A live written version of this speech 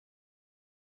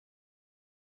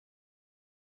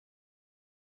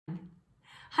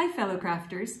Hi fellow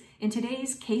crafters, in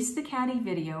today's Case the Catty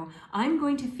video, I'm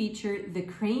going to feature the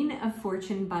Crane of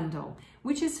Fortune bundle,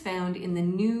 which is found in the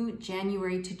new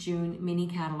January to June mini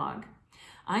catalog.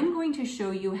 I'm going to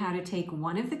show you how to take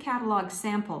one of the catalog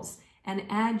samples and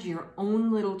add your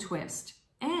own little twist.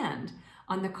 And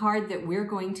on the card that we're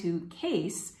going to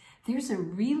case, there's a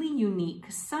really unique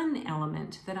sun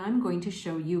element that I'm going to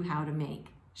show you how to make.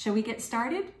 Shall we get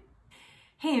started?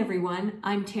 Hey everyone,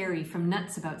 I'm Terri from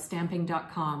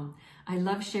nutsaboutsstamping.com. I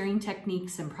love sharing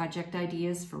techniques and project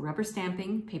ideas for rubber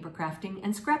stamping, paper crafting,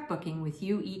 and scrapbooking with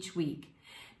you each week.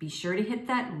 Be sure to hit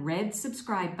that red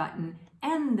subscribe button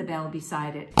and the bell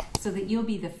beside it so that you'll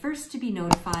be the first to be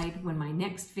notified when my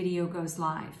next video goes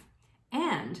live.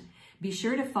 And be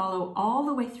sure to follow all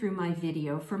the way through my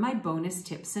video for my bonus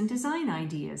tips and design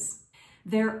ideas.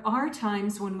 There are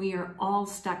times when we are all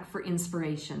stuck for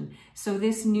inspiration, so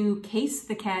this new Case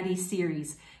the Catty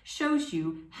series shows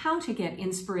you how to get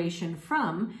inspiration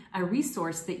from a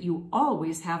resource that you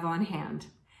always have on hand.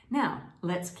 Now,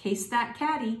 let's case that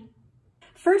catty.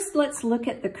 First, let's look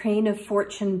at the Crane of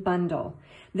Fortune bundle.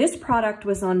 This product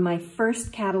was on my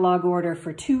first catalog order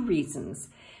for two reasons.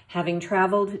 Having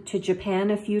traveled to Japan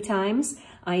a few times,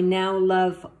 I now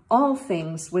love all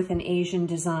things with an Asian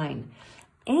design.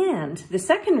 And the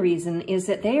second reason is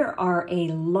that there are a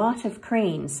lot of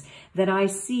cranes that I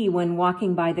see when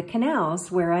walking by the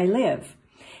canals where I live.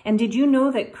 And did you know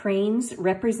that cranes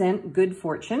represent good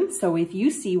fortune? So if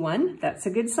you see one, that's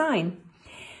a good sign.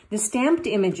 The stamped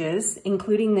images,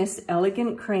 including this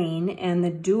elegant crane and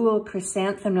the dual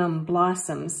chrysanthemum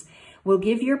blossoms, will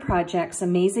give your projects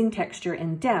amazing texture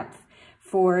and depth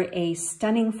for a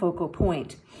stunning focal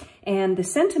point. And the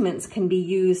sentiments can be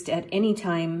used at any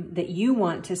time that you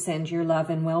want to send your love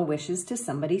and well wishes to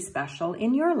somebody special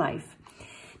in your life.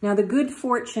 Now, the good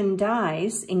fortune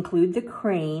dies include the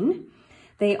crane.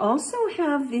 They also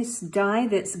have this die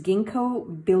that's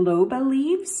ginkgo biloba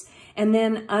leaves, and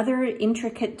then other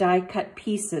intricate die cut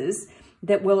pieces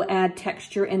that will add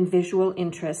texture and visual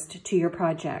interest to your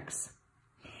projects.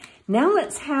 Now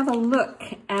let's have a look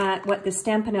at what the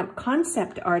Stampin' Up!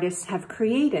 Concept artists have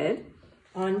created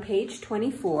on page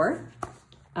 24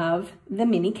 of the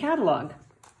mini catalog.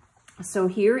 So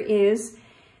here is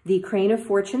the Crane of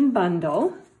Fortune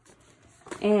bundle,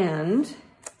 and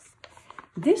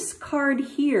this card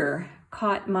here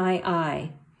caught my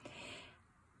eye,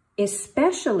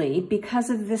 especially because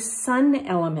of the sun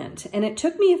element. And it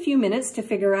took me a few minutes to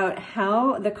figure out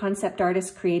how the concept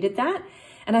artist created that.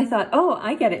 And I thought, oh,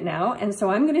 I get it now. And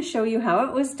so I'm going to show you how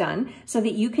it was done so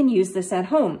that you can use this at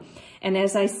home. And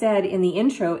as I said in the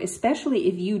intro, especially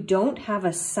if you don't have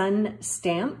a sun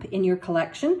stamp in your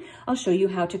collection, I'll show you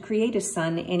how to create a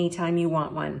sun anytime you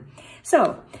want one.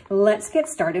 So let's get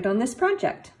started on this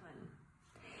project.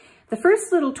 The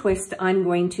first little twist I'm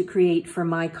going to create for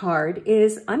my card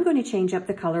is I'm going to change up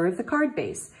the color of the card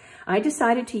base. I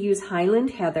decided to use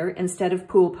Highland Heather instead of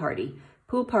Pool Party.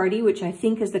 Pool Party, which I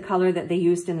think is the color that they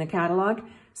used in the catalog.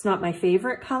 It's not my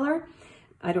favorite color.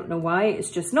 I don't know why,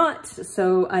 it's just not.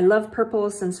 So I love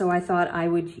purples, and so I thought I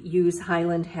would use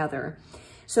Highland Heather.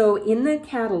 So in the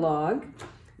catalog,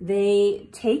 they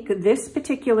take this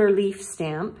particular leaf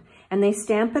stamp and they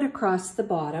stamp it across the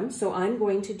bottom. So I'm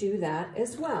going to do that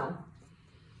as well.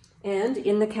 And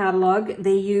in the catalog,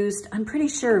 they used, I'm pretty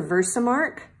sure,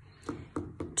 Versamark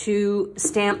to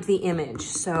stamp the image.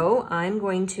 So I'm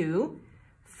going to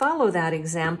follow that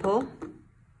example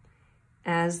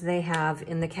as they have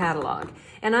in the catalog.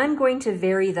 And I'm going to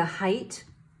vary the height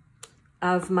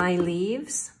of my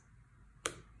leaves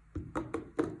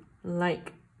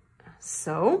like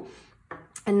so.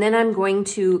 And then I'm going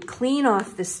to clean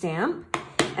off the stamp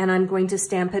and I'm going to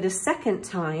stamp it a second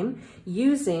time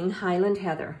using Highland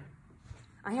Heather.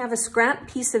 I have a scrap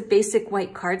piece of basic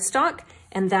white cardstock,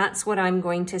 and that's what I'm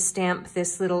going to stamp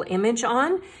this little image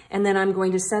on. And then I'm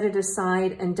going to set it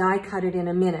aside and die cut it in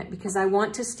a minute because I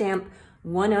want to stamp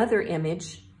one other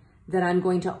image that I'm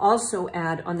going to also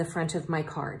add on the front of my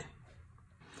card.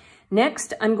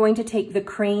 Next, I'm going to take the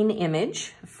crane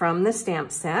image from the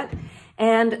stamp set.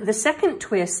 And the second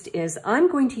twist is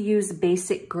I'm going to use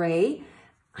basic gray.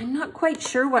 I'm not quite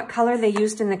sure what color they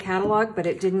used in the catalog, but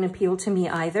it didn't appeal to me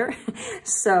either.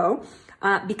 So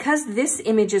because this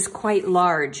image is quite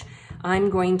large, I'm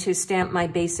going to stamp my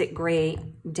basic gray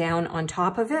down on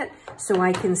top of it so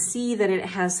I can see that it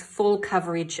has full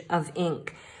coverage of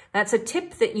ink. That's a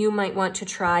tip that you might want to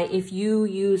try if you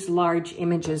use large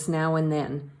images now and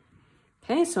then.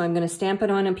 Okay, so I'm going to stamp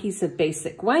it on a piece of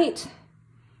basic white,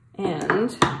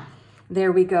 and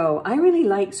there we go. I really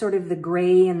like sort of the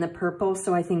gray and the purple,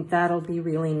 so I think that'll be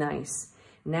really nice.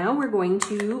 Now we're going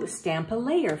to stamp a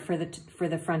layer for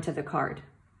the front of the card.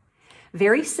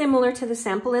 Very similar to the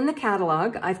sample in the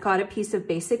catalog, I've got a piece of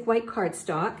basic white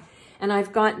cardstock and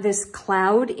I've got this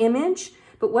cloud image,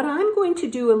 but what I'm going to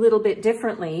do a little bit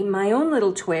differently, my own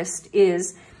little twist,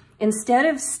 is instead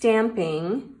of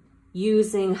stamping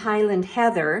using Highland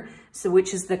Heather,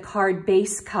 which is the card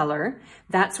base color,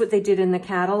 that's what they did in the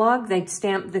catalog. They'd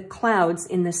stamp the clouds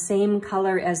in the same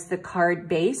color as the card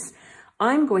base.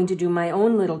 I'm going to do my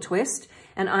own little twist,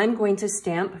 and I'm going to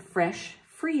stamp Fresh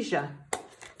Freesia.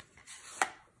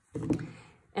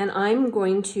 And I'm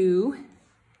going to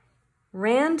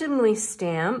randomly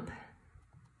stamp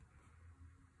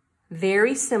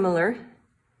very similar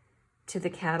to the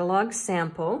catalog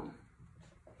sample.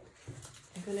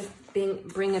 I'm going to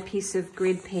bring a piece of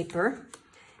grid paper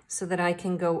so that I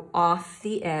can go off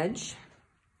the edge.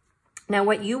 Now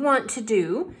what you want to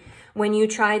do when you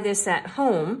try this at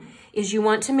home is you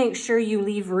want to make sure you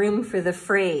leave room for the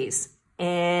phrase.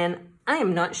 And I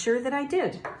am not sure that I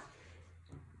did.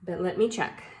 But let me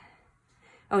check.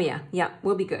 Oh yeah,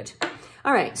 we'll be good.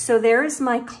 All right, so there's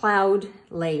my cloud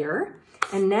layer.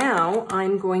 And now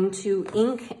I'm going to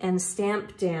ink and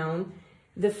stamp down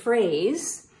the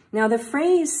phrase. Now the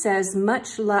phrase says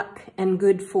much luck and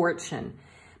good fortune,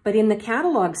 but in the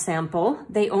catalog sample,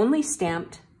 they only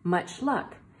stamped much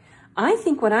luck. I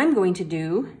think what I'm going to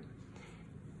do,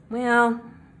 well,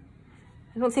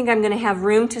 I don't think I'm going to have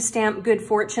room to stamp good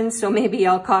fortune, so maybe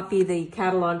I'll copy the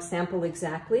catalog sample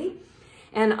exactly.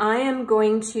 And I am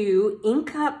going to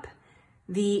ink up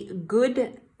the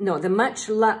much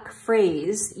luck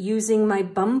phrase using my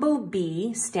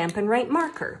Bumblebee Stampin' Write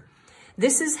marker.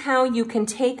 This is how you can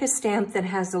take a stamp that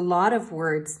has a lot of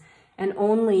words and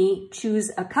only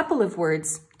choose a couple of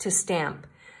words to stamp.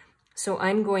 So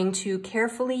I'm going to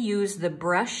carefully use the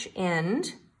brush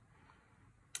end,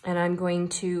 and I'm going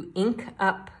to ink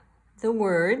up the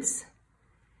words,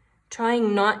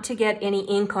 trying not to get any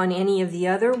ink on any of the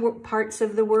other parts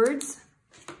of the words.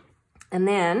 And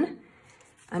then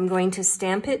I'm going to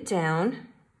stamp it down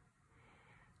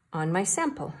on my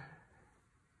sample,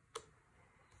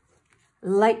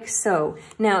 like so.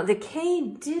 Now the K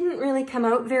didn't really come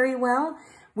out very well,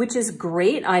 which is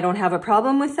great. I don't have a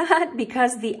problem with that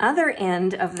because the other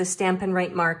end of the Stampin'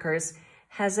 Write markers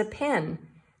has a pen.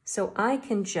 So I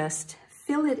can just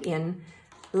fill it in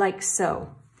like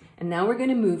so. And now we're going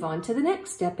to move on to the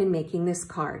next step in making this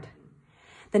card.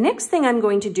 The next thing I'm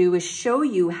going to do is show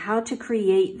you how to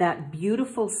create that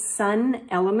beautiful sun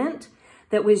element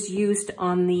that was used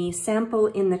on the sample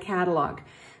in the catalog.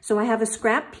 So I have a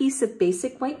scrap piece of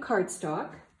basic white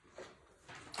cardstock,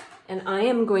 and I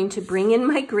am going to bring in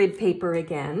my grid paper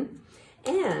again,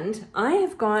 and I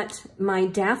have got my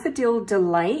Daffodil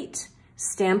Delight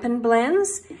Stampin'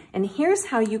 Blends, and here's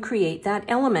how you create that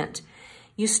element.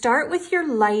 You start with your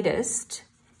lightest,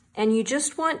 and you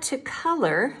just want to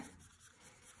color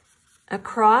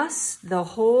across the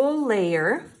whole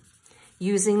layer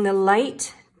using the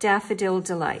light Daffodil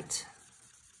Delight.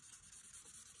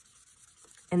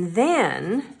 And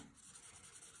then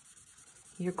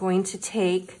you're going to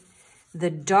take the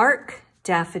dark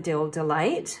Daffodil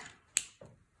Delight,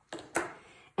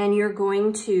 and you're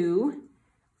going to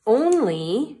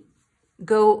only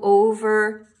go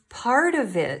over part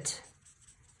of it.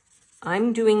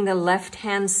 I'm doing the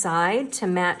left-hand side to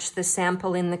match the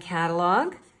sample in the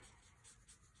catalog,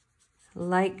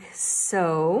 like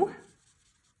so.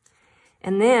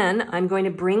 And then I'm going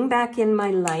to bring back in my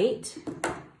light,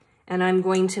 and I'm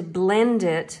going to blend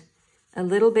it a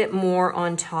little bit more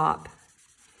on top,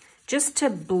 just to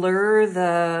blur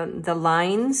the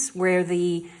lines where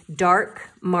the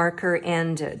dark marker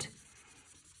ended,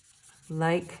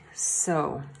 like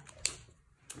so.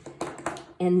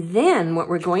 And then what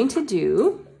we're going to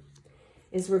do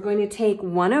is we're going to take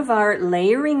one of our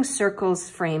layering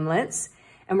circles framelits,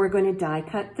 and we're going to die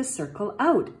cut the circle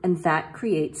out, and that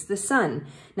creates the sun.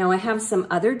 Now I have some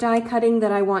other die cutting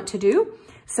that I want to do,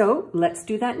 so let's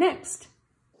do that next.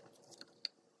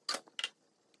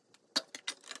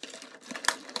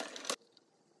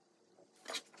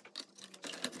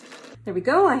 There we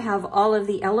go. I have all of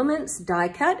the elements die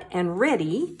cut and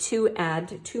ready to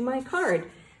add to my card.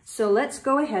 So let's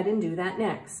go ahead and do that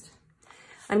next.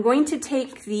 I'm going to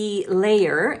take the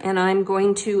layer and I'm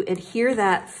going to adhere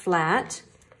that flat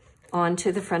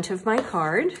onto the front of my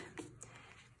card,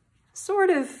 sort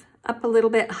of up a little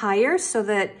bit higher so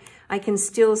that I can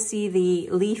still see the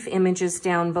leaf images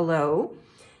down below.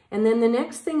 And then the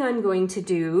next thing I'm going to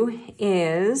do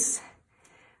is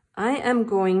I am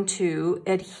going to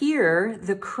adhere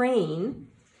the crane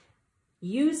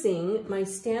using my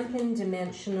Stampin'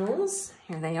 Dimensionals.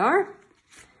 Here they are.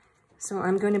 So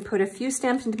I'm going to put a few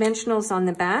Stampin' Dimensionals on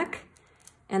the back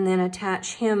and then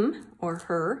attach him or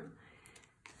her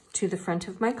to the front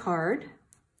of my card,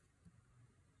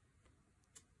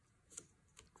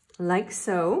 like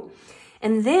so.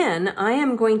 And then I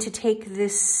am going to take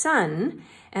this sun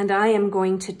and I am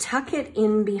going to tuck it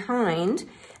in behind,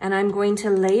 and I'm going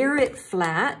to layer it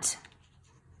flat,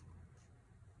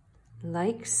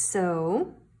 like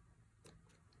so.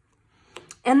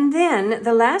 And then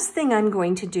the last thing I'm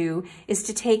going to do is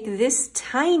to take this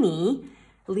tiny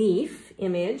leaf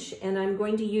image, and I'm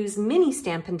going to use mini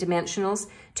Stampin' Dimensionals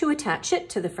to attach it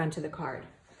to the front of the card.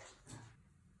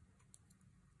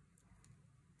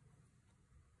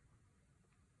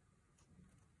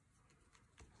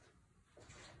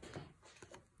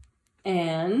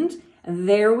 And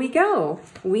there we go.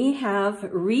 We have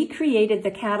recreated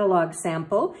the catalog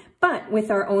sample, but with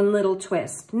our own little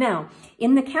twist. Now,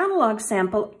 in the catalog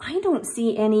sample, I don't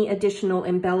see any additional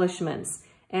embellishments,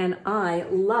 and I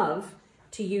love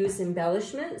to use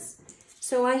embellishments.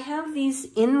 So I have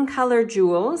these in-color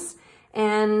jewels,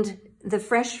 and the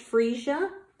fresh freesia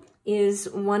is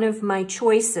one of my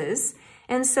choices.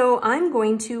 And so I'm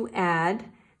going to add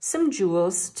some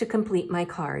jewels to complete my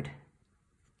card.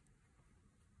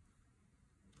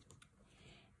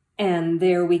 And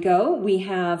there we go. We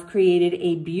have created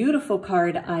a beautiful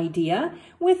card idea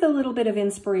with a little bit of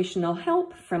inspirational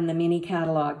help from the mini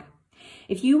catalog.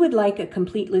 If you would like a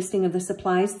complete listing of the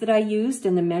supplies that I used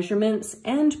and the measurements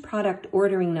and product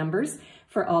ordering numbers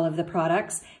for all of the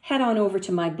products, head on over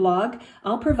to my blog.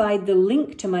 I'll provide the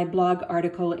link to my blog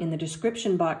article in the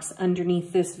description box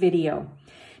underneath this video.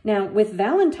 Now, with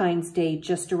Valentine's Day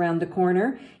just around the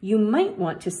corner, you might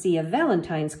want to see a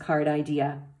Valentine's card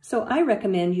idea. So I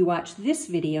recommend you watch this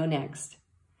video next.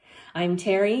 I'm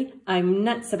Terry. I'm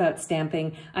nuts about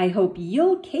stamping. I hope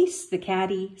you'll case the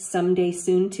caddy someday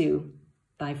soon too.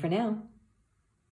 Bye for now.